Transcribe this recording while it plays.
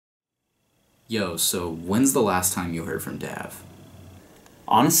Yo, so when's the last time you heard from Dav?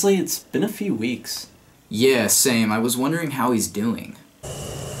 Honestly, it's been a few weeks. Yeah, same. I was wondering how he's doing.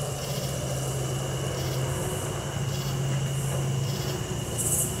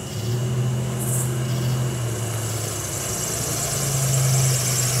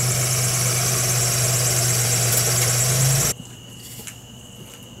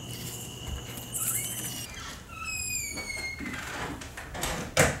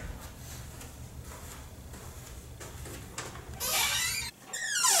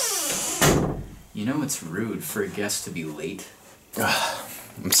 You know it's rude for a guest to be late?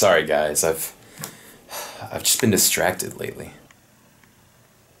 I'm sorry, guys. I've just been distracted lately.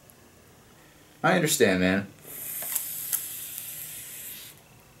 I understand, man.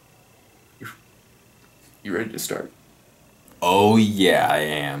 You ready to start? Oh yeah, I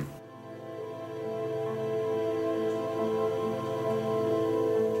am.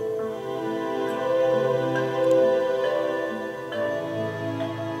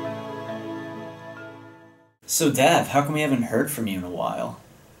 So, Dav, how come we haven't heard from you in a while?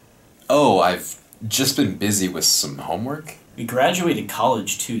 Oh, I've just been busy with some homework. We graduated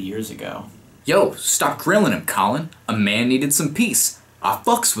college 2 years ago. Yo, stop grilling him, Colin. A man needed some peace. I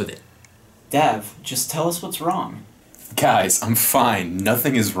fucks with it. Dav, just tell us what's wrong. Guys, I'm fine.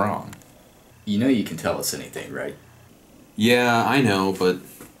 Nothing is wrong. You know you can tell us anything, right? Yeah, I know, but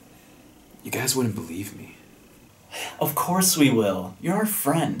you guys wouldn't believe me. Of course we will. You're our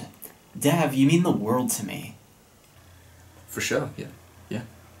friend. Dav, you mean the world to me. For sure, yeah. Yeah,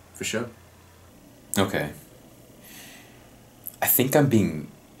 for sure. Okay. I think I'm being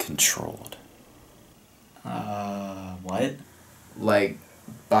controlled. What? Like,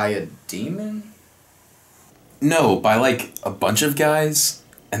 by a demon? No, by like a bunch of guys,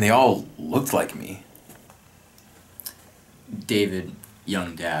 and they all looked like me. David,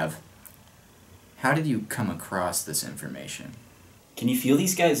 young Dav, how did you come across this information? Can you feel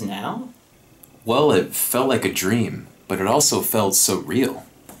these guys now? Well, it felt like a dream, but it also felt so real.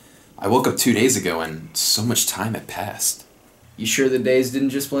 I woke up 2 days ago and so much time had passed. You sure the days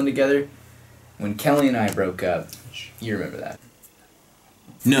didn't just blend together? When Kelly and I broke up, you remember that.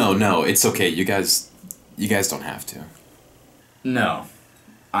 No, it's okay. You guys don't have to. No,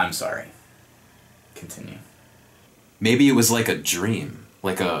 I'm sorry. Continue. Maybe it was like a dream,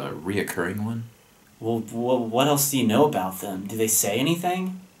 like a reoccurring one. Well, what else do you know about them? Do they say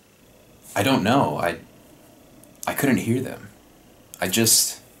anything? I don't know. I couldn't hear them. I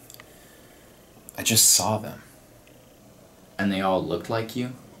just saw them. And they all looked like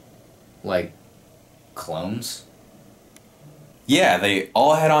you? Like clones? Yeah, they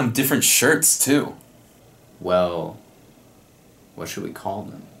all had on different shirts too. Well, what should we call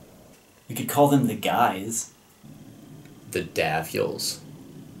them? We could call them the guys. The Davules.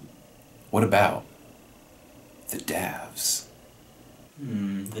 What about the Davs?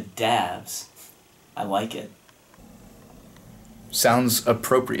 The Davs. I like it. Sounds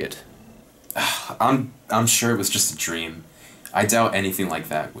appropriate. I'm sure it was just a dream. I doubt anything like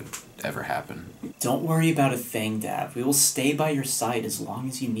that would ever happen. Don't worry about a thing, Dav. We will stay by your side as long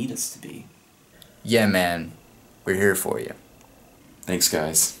as you need us to be. Yeah, man. We're here for you. Thanks,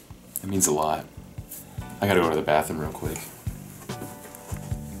 guys. That means a lot. I gotta go to the bathroom real quick.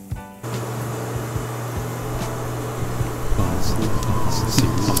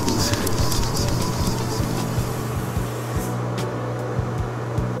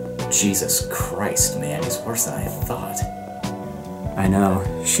 Jesus Christ, man. He's worse than I thought. I know.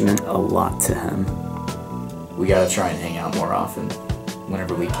 She meant a lot to him. We gotta try and hang out more often.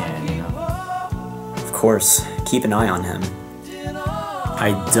 Whenever we can, you know? Of course. Keep an eye on him.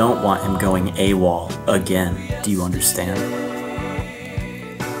 I don't want him going AWOL again. Do you understand?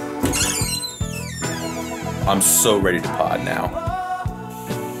 I'm so ready to pod now.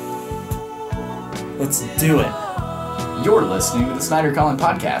 Let's do it. You're listening to the Snyder and Collin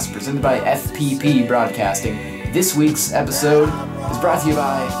podcast, presented by FPP Broadcasting. This week's episode is brought to you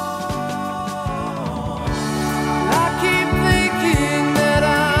by